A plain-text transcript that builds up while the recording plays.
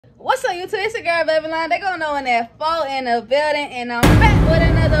What's up, YouTube? It's your girl, Baby Line. They gonna know in that fall in the building, and I'm back with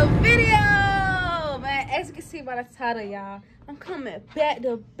another video. Man, as you can see by the title, y'all, I'm coming back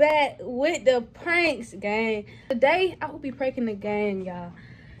to back with the pranks, gang. Today, I will be pranking the gang, y'all.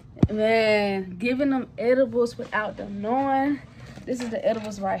 Man, giving them edibles without them knowing. This is the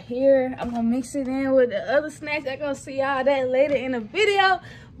edibles right here. I'm gonna mix it in with the other snacks. I'm gonna see y'all that later in the video.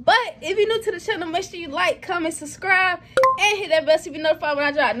 But if you're new to the channel, make sure you like, comment, subscribe, and hit that bell so you be notified when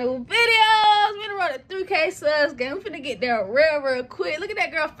I drop new videos. We're gonna roll the 3K subs, gang. We finna get there real quick. Look at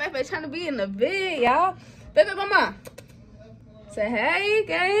that girl Fefe trying to be in the vid, y'all. Fefe, mama. Say hey,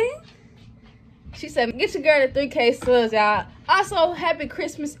 gang. She said, get your girl to 3K subs, y'all. Also, happy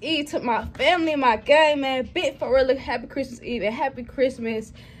Christmas Eve to my family, my gang, man. Big for real, happy Christmas Eve and happy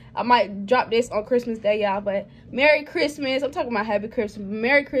Christmas. I might drop this on Christmas Day, y'all, but Merry Christmas. I'm talking about happy Christmas.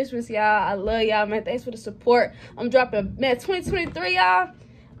 Merry Christmas, y'all. I love y'all, man. Thanks for the support. I'm dropping, man, 2023, y'all.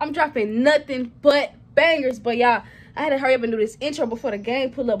 I'm dropping nothing but bangers, but y'all, I had to hurry up and do this intro before the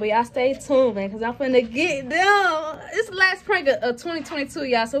game pull up, but y'all stay tuned, man, because I'm finna get down. It's the last prank of 2022,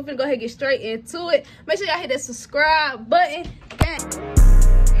 y'all, so we're finna go ahead and get straight into it. Make sure y'all hit that subscribe button.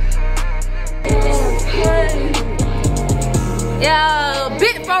 Yo,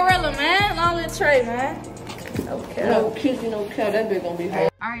 big Forella, man. Long little tray, man. Okay. No kissy, no cow. That bitch gonna be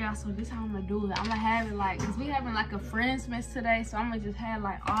hard. Alright, y'all, so this how I'm gonna do it. I'm gonna have it like, cause we having like a friends mess today, so I'm gonna just have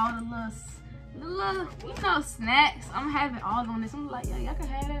like all the little, you know, snacks. I'm gonna have it all on this. I'm like, yeah, y'all can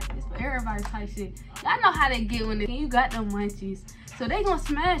have that. It's for everybody type shit. Y'all know how they get when you got them munchies. So they gonna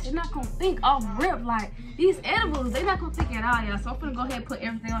smash. They're not gonna think off rip like these edibles. They not gonna think at all, y'all. So I'm gonna go ahead and put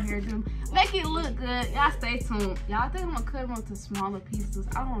everything on here to make it look good. Y'all stay tuned. Y'all, I think I'm gonna cut them into smaller pieces.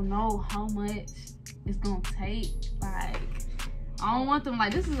 I don't know how much it's gonna take. Like, I don't want them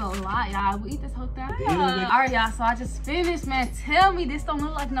like, this is a lot, y'all. We eat this whole thing. Alright, y'all, so I just finished, man. Tell me this don't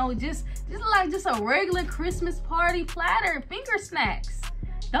look like no, just look like just a regular Christmas party platter, finger snacks.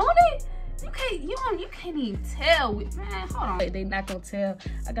 Don't it? You can't even tell with, man, hold on. They not gonna tell.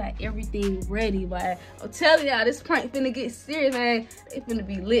 I got everything ready, but I'm telling y'all, this prank finna get serious, man. It finna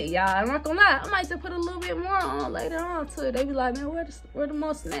be lit, y'all. I'm not gonna lie. I might just put a little bit more on later on too. They be like, man, where the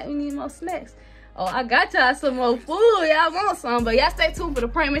more snacks? We need more snacks. Oh, I got y'all some more food. Y'all want some, but y'all stay tuned for the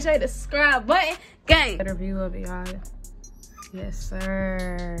prank. Make sure you hit the subscribe button. Gang. Better view of it, y'all. Yes,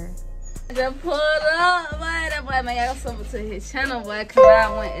 sir. Just pulled up, man. That boy, man, y'all go sub to his channel, boy, cause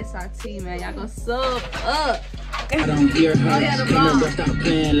I went SRT, man. Y'all go sub up. I don't hear her. Oh, yeah, the vlog. Stop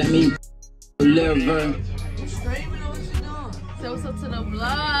playing, let me deliver. Say what's up to the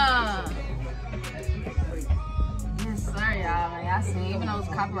vlog. Yes, sir, y'all, man. Y'all seen, even though it's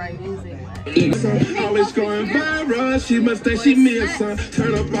copyright music, but Always going viral. She must think she missed some.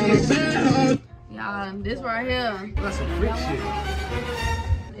 Turn up on her bed. y'all, this right here. That's some freak shit.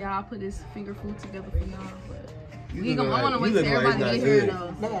 Yeah, I'll put this finger food together for y'all, but I want to wait till everybody get here,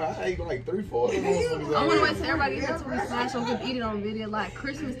 though. Nah, I ate like 3, 4. I want to wait till everybody get here till we smash so we can eat it on video, like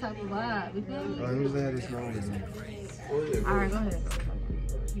Christmas type of vibe. You feel me? Alright, go ahead.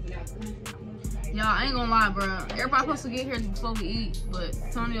 Y'all, I ain't gonna lie, bro. Everybody supposed to get here before we eat, but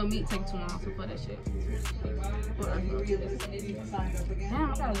Tonyo meat take too long, so put that shit.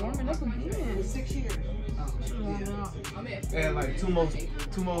 Damn, I gotta warm it up again. 6 years. And like two more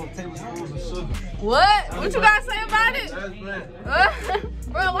tablespoons of sugar. What? What you gotta say about it?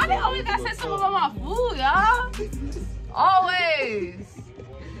 Bro, why they always gotta say something about my food, y'all? Always.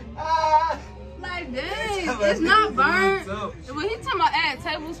 Like, dang, it's not burnt. When he talking about add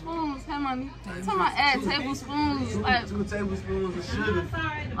tablespoons, hey money. He talking about add tablespoons, like 2 tablespoons of sugar.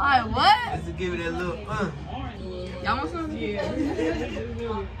 Like what? Just to give it that little Y'all want some? Yeah.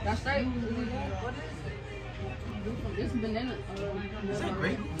 Y'all straight? This banana. Is that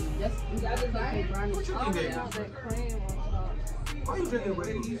grape? Yes, we got this brownie. What you think that cream. Why you drinking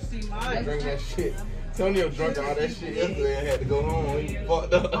grape? I drink that shit. Tonyo drunk all that shit yesterday and had to go home. He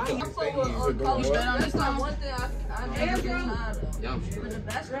fucked up. You straight on this one? One thing I never get tired of. With the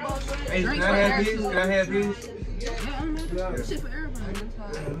basketball drink. Hey, can I have these? Can I have these? Yeah, I'm making shit for everybody. Go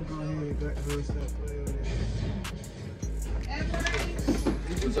ahead, stop playing with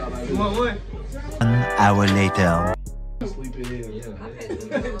that. You want what? 1 hour later. Sleep in here, yeah.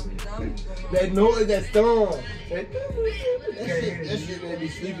 That noise, that storm. That shit made me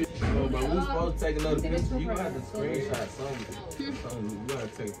sleepy. No, but we was supposed to take another picture. You gonna have to screenshot something. You gotta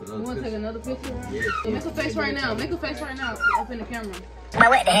take another picture. You wanna take another picture? Yeah. So make a face right now. Make a face right now. Up in the camera. Now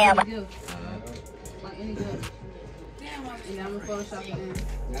what the hell? Like any gift. And I'm gonna Photoshop it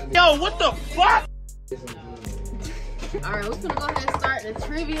in. Yo, what the fuck? Alright, we're gonna go ahead and start the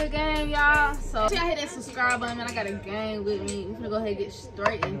trivia game, y'all. So y'all hit that subscribe button, man. I got a gang with me. We're gonna go ahead and get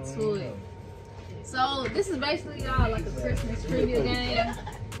straight into it. So this is basically, y'all, like a Christmas trivia game.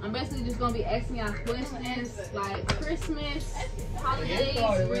 I'm basically just gonna be asking y'all questions like Christmas,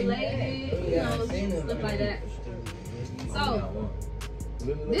 holidays related, you know, stuff like that. So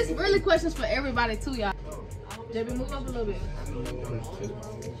this really questions for everybody too, y'all. JB, move up a little bit.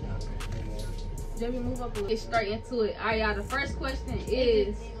 JB, move up a little. Get straight into it. Alright, y'all. The first question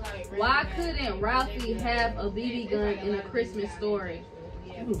is, why couldn't Ralphie have a BB gun in A Christmas Story?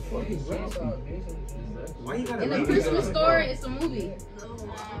 In A Christmas Story, it's a movie.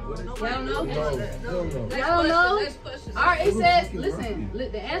 Y'all don't know? Y'all don't know? Alright, it says, listen,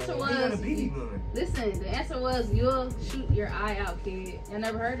 the answer was, the answer was, you'll shoot your eye out, kid. Y'all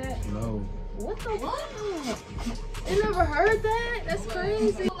never heard that? No. What the fuck? You never heard that? That's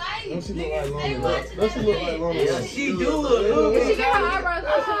crazy. Don't she look like Lona? Don't she look like Lona? Yeah, she do look. Did she get her eyebrows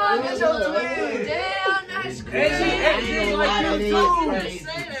done? Damn, that's crazy.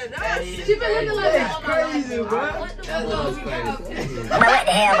 She been looking like that. Crazy, bro. What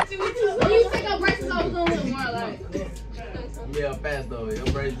the hell? When you take her braces off, it's gonna look more like. Yeah, fast though. Your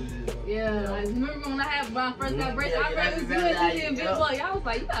braces is. Yeah, like, remember when I first got braces? I braces good. She did big boy. Y'all was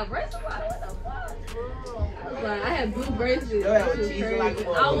like, you got braces? What the fuck? I was like, I had blue braces. I was crazy. I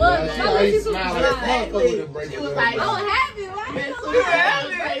was. She was like, I was happy. Why?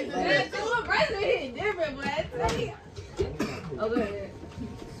 Two braces hit different, but I tell you. Okay.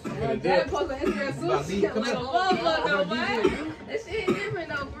 That post on Instagram soon. She got like a motherfucker, man. That shit ain't different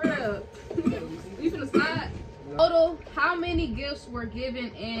though, for real. You finna slide? Total, how many gifts were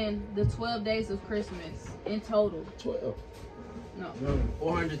given in the 12 days of Christmas in total? 12. No.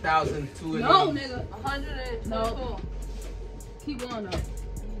 400,000 to No, nigga. 124. No. Keep going up.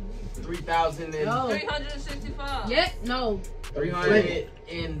 3,000 and No. 365. Yeah, no.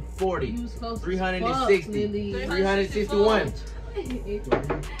 340. You was close. 360. 361.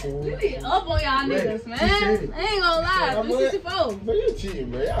 You be up on y'all niggas, man. I ain't gonna lie. 364. But you cheating,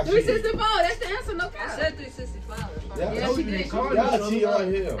 bro. Y'all 364. That's the answer. No cap. I said 365. Yeah, she did. Y'all cheat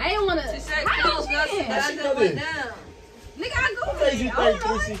on here. I ain't wanna. She said How close. you cheating? That's She I know went this. down. Nigga, I What go made you think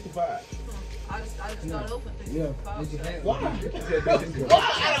 365? I just started open 365. Why? I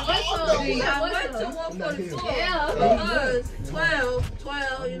went to 144 Yeah. because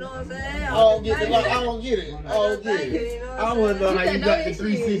 12, you know what I'm saying? I don't get it. I don't get it. I want to know how you got to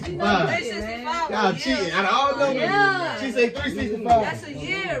 365. 365. Y'all cheating. Out of all numbers, Yeah. she said 365. That's a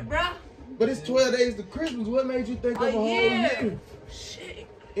year, bruh. But it's 12 days to Christmas. What made you think of a whole year? Shit.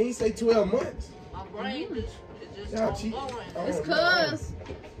 And you say 12 months. My brain just Y'all don't cheat. go right now. It's cause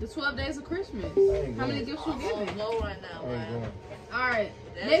the 12 days of Christmas. How many gifts you I'm giving? low right now, man. Alright.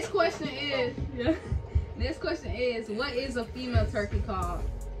 Next question is next question is, what is a female turkey called?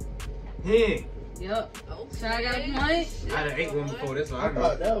 Hen. Yep. Should I got a point? I done ate one before. That's what I I know.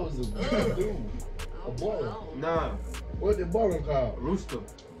 thought that was a dude. A boy. Nah, What the boy one called? rooster.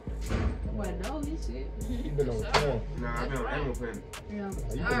 Well, no, this shit. You been on the phone. Nah, I've been on Animal Planet. Yeah.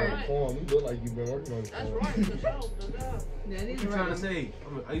 You been Alright. on the phone. You look like you've been working on the That's phone. right, for sure. That is What you trying to right. say?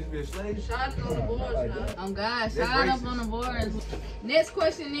 I used to be a slave. Shout out to the boys now. Oh God, That's shout up racist. on the boards. Next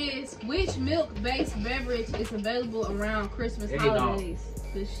question is, which milk-based beverage is available around Christmas Eggnog. holidays?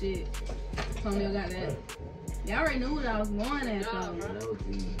 Good shit. Tonio got that. Y'all already knew what I was going at though.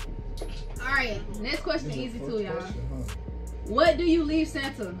 Alright, next question easy too, y'all. What do you leave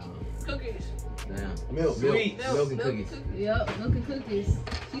Santa? Cookies. Damn. Milk. Sweet. Milk and cookies. Yep, milk and cookies.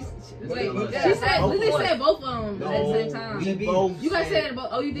 Wait, Yeah. she said, Lily said both of them at the same We time. both You guys said both.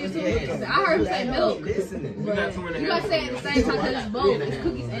 Oh, you did too? I heard him say milk. listening. But got 2.5 you guys say it at the same time because it's both. Yeah. It's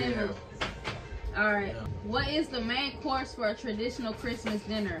cookies and milk. Alright. What is the main course for a traditional Christmas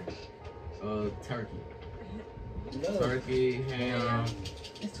dinner? Turkey. Turkey, ham,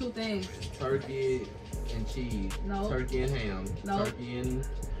 It's two things. turkey and cheese. No. Turkey and ham. No. Turkey and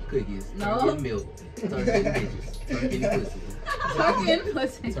cookies. No. Turkey and milk. Turkey and bitches. Turkey and pussy. Turkey and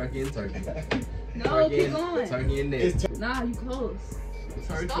pussy. Turkey and turkey. No, Turkey keep and, going. Turkey and neck. Nah, you close.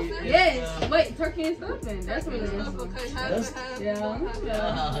 Turkey Stuffing? and, Yes. Wait, turkey and stuffing. That's what it is. Okay, half.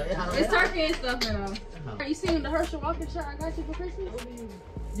 Yeah. It's turkey and stuffing though. You seen the Herschel Walker shirt I got you for Christmas?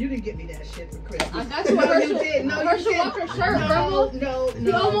 You didn't get me that shit for Christmas. I got you a No, Herschel, you did. No, a you Herschel didn't. Walker shirt, No, Grandma. no, He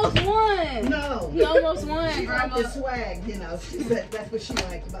no. almost won. No. He almost won, She liked Grandma. the swag, you know. She said that's what she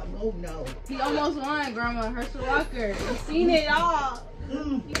liked about. Oh no. He almost won, Grandma. Herschel Walker. You seen it all.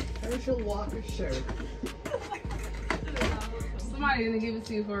 Herschel Walker shirt. somebody didn't give it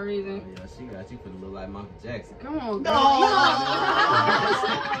to you for a reason. Yeah, she got you for the look like Michael Jackson. Come on, girl. No.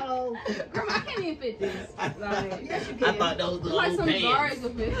 Girl, I can't even fit this. Like, Yes, you I can. thought those were like old some pants. Zara's to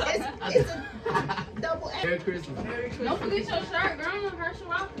fit. It's a double A. Merry Christmas. Don't forget your shirt, girl. I'm gonna hurt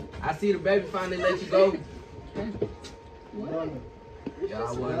you out. I see the baby finally let you go. What?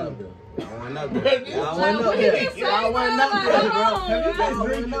 Y'all went up there. Y'all went up there. Y'all went up What there. did you say, Y'all went bro? up there, bro. Like, Y'all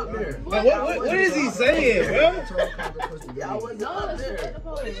went up there. What is he saying, bro? Y'all wasn't No, up it's there. at the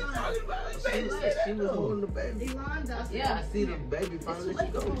pole. She was holding the baby. Yolanda. Yeah. I see the baby finally let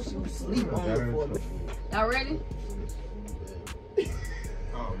you go. She was sleeping on the floor. Y'all ready?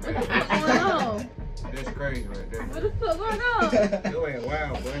 Oh, What's man. going on? That's crazy right there. What the fuck going on? You ain't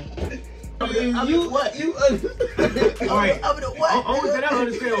wild, boy. You what? You Wait. Only thing I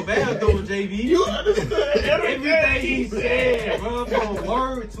understand was bad though, JV. You understood Everything he said, bro, from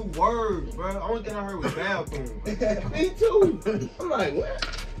word to word, bro. Only thing I heard was bathroom. Me too. I'm like, what?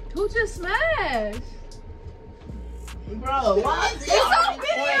 Who just smashed? Bro, why is he It's on already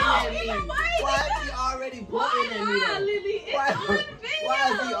video. pointing at me? Why is he already Why, pointing at me? though? Lily? It's Why- on video. Why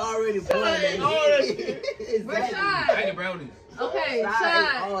is he already pointing at me? Rashad. Hey, the brownies. Okay, Shy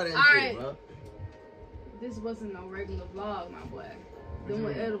Shad. is all that All shit, right. bro. This wasn't no regular vlog, my boy. Them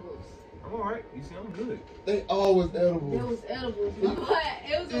were edibles. I'm alright. You see, I'm good. They always It edible. was edibles, my boy.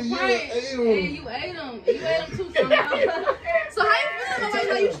 It was a And you prank. ate 'em. And you ate them. You ate them too, somehow. So how you feeling? Like,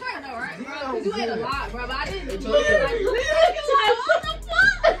 how you straight though, right, bro? Because you ate a lot, bro. But I didn't do like, you like, what the fuck?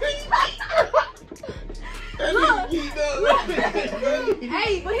 Look.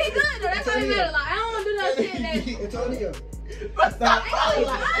 Hey, but he good though. That's how he made it. Like, I don't want to do that shit that. Antonio. Stop.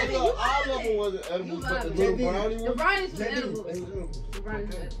 All of them wasn't edible, but the little brownie The one. brownies was They edible. was edible. The brownies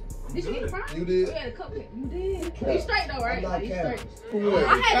was edible. Did you eat brownies? You did. You had a cupcake. You did. You straight though, right? I'm not Like, you capping. straight. For what? I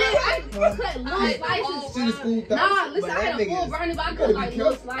cut little slices. See the school Nah, listen, I But had a that full nigga brownie, but I is- cut like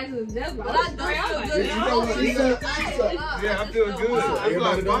little slices. That's why. But I don't feel good. You know what he said? Yeah, I feel good. I feel Everybody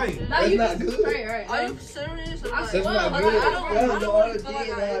like know. fighting. No, That's you not just good. straight, right? Are you serious? I That's swear, not like, good. I don't That's really all feel the like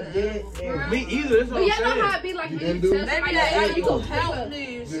kids I I did. did. Me either. That's what But I'm yeah, know how saying. it be like You when didn't you do tell it? somebody Maybe that that you you go help help. me.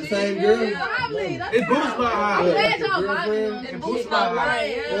 The See? same Yeah, girl? probably. That's It boosts my I'm high. glad Your y'all vibing girlfriend? on It that boosts shit. my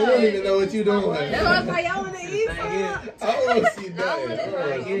Right, brain. They don't even know what you doing. That's why I was like, y'all want to eat Thing some? is, I don't want to see that. I don't want to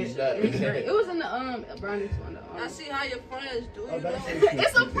see that. It was in the brownies one though. I see how your friends do. Oh, You that's know? so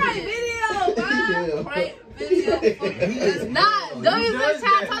It's a prank video, man. Yeah. Prank video. Nah, don't He even does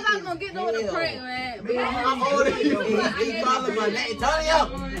try to that. talk. I was gonna get no with a prank, man. But I'm older than you. He calling my name. Antonio.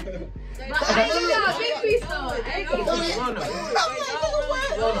 But I ain't gonna got a big piece though. I ain't gonna. Runner.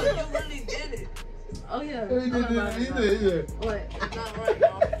 You really did it. Oh yeah. He did it. What? Not right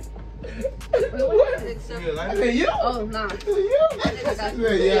now. Except Yeah, like Hey, you? Oh nah.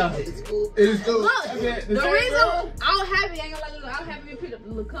 Yeah. It's cool. It is cool. Look, Okay, the same reason girl? I was happy, I ain't gonna lie, I was happy we picked up the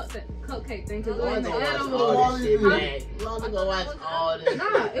little cupcake thing because it was in the Watch edible. all this shit, man. Lonzo gonna watch all this.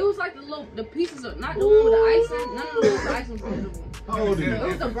 Nah, it was like the pieces of not the one with the icing. None of the ones with the icing was edible. How old are It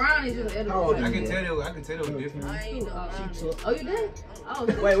was you? the brownies in the How edible. old I are can you? tell they were different. I ain't no brownie. Oh, you did? Oh,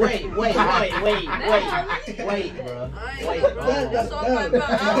 shit. Wait, bro. Wait, I ain't Wait, no bro. brownie. That's all right, bro. I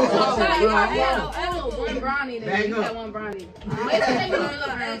had one brownie then. Back You up. had one brownie. Wait, let me know your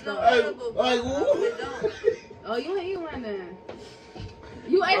friends though. Like, woo. Oh, you ain't eat one then.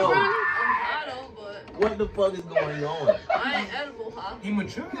 You ate a Oh. brownie? I don't, but What the fuck is going on? I ain't edible, huh? He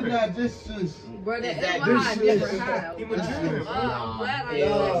matured. You're not just Bro, that Is that edible high good different shit? high. He Bro. matured. I'm glad I Yeah,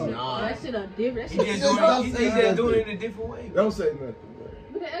 did. nah. That shit a different. He That just shit. doing it in a different way. Don't say nothing.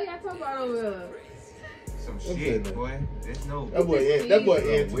 What the hell y'all talking about over there? Some Okay, shit, man. boy. There's no. That boy in He's too deep. a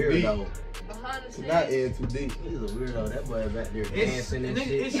weirdo. Behind the Not scenes. in too deep. He's a weirdo. That boy back there It's, dancing and it's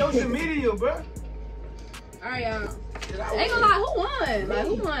shit. social media, bro. Alright, y'all. Ain't gonna lie, who won? Like,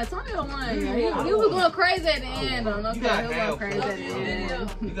 who won? Antonio won. He was going crazy at the end, though. No, You cap, got he was half going crazy at the points.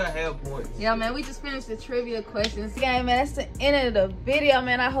 end. You got half points. Yeah, man, we just finished the trivia questions. Yeah, man, that's the end of the video,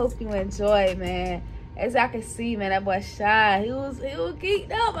 man. I hope you enjoyed, man. As I can see, man, that boy Shy, he was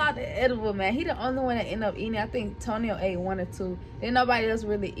geeked up about the edible, man. He the only one that ended up eating. I think Antonio ate 1 or 2. Then nobody else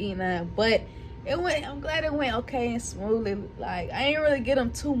really eat none. But it went. I'm glad it went okay and smoothly. Like, I ain't really get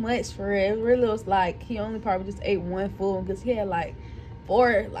him too much for real. It really was like he only probably just ate 1 full because he had like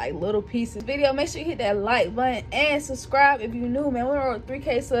 4 like little pieces. Video, make sure you hit that like button and subscribe if you new, man. We're on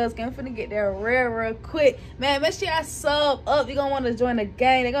 3K subs. I'm finna get there real quick, man. Make sure y'all sub up. You're gonna want to join the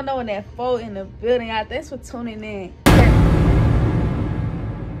gang. They're gonna know when that 4 in the building. Y'all, thanks for tuning in.